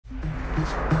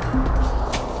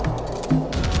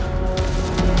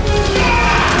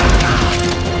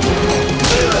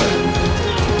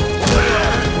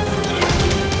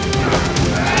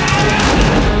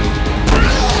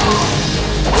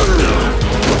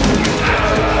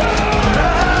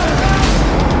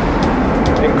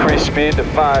Increase speed to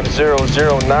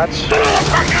 500 knots.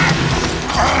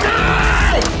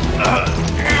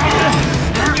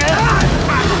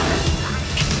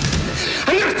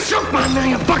 I'm gonna choke my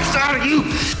 $1,000,000 out of you!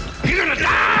 You're gonna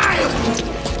die!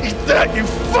 Eat that, you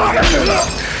fuck!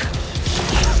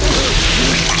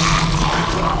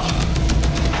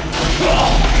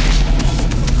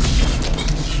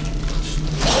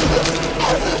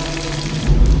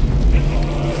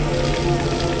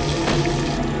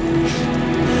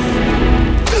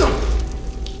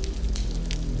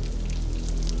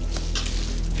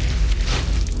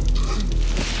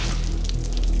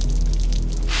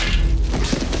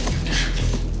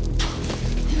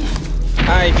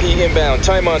 IEP inbound.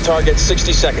 Time on target,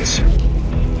 60 seconds. The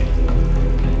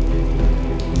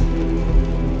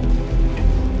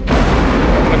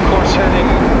course heading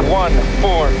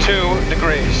 142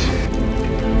 degrees.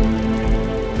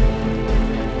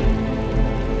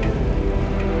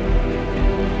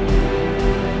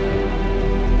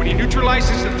 When he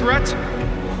neutralizes the threat,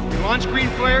 we launch green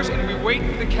flares and we wait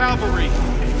for the cavalry.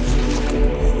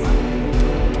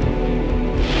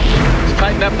 Let's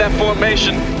tighten up that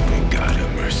formation. God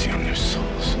have mercy on their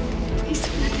souls. Please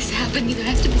don't let this happen. There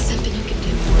has to be something you can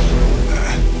do.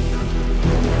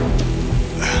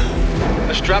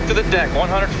 Let's drop to the deck,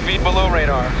 100 feet below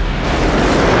radar.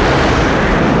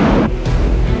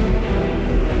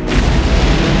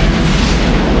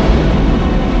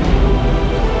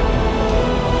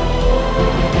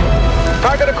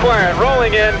 Target acquired,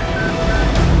 rolling in.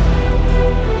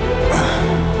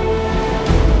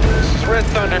 This is Red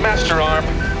Thunder, master arm.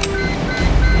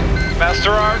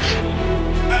 Master arms.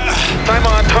 Time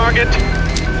on target,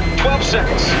 12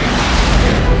 seconds.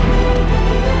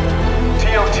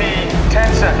 TOT,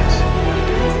 10 seconds.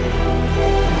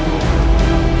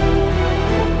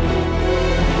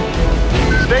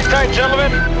 Stay tight,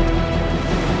 gentlemen.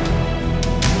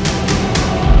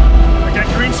 I got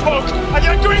green smoke! I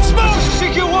got green smoke!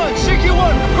 CQ1!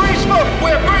 CQ1! Green smoke!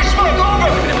 Where? Green smoke!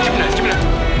 Over! Give me that.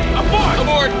 Aboard!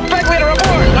 Aboard! Back leader,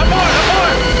 aboard! Aboard!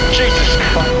 Aboard! Jesus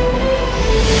Christ.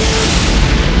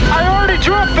 I already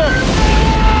dropped them!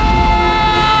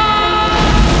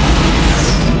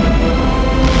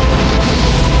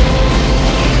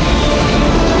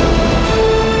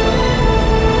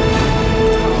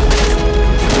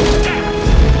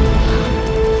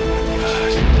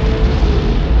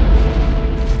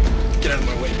 Get out of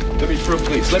my way. Let me through,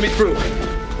 please. Let me through.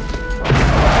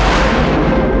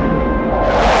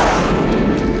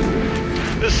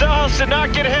 The cell house did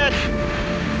not get hit.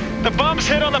 The bombs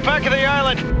hit on the back of the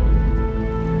island.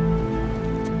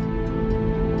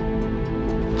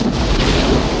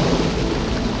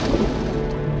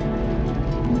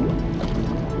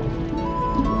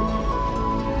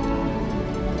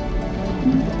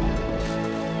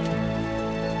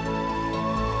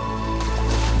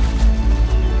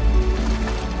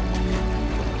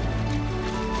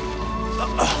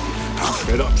 I'm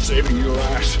fed up saving your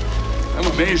ass. I'm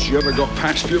amazed you ever got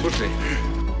past puberty.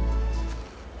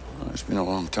 Well, it's been a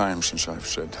long time since I've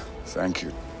said thank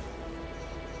you.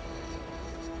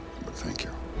 But thank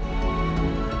you.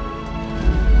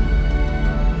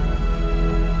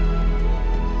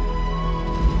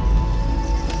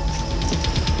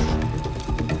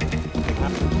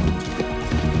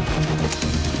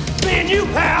 Me and you,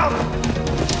 pal!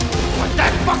 What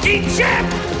that fucking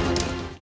chip!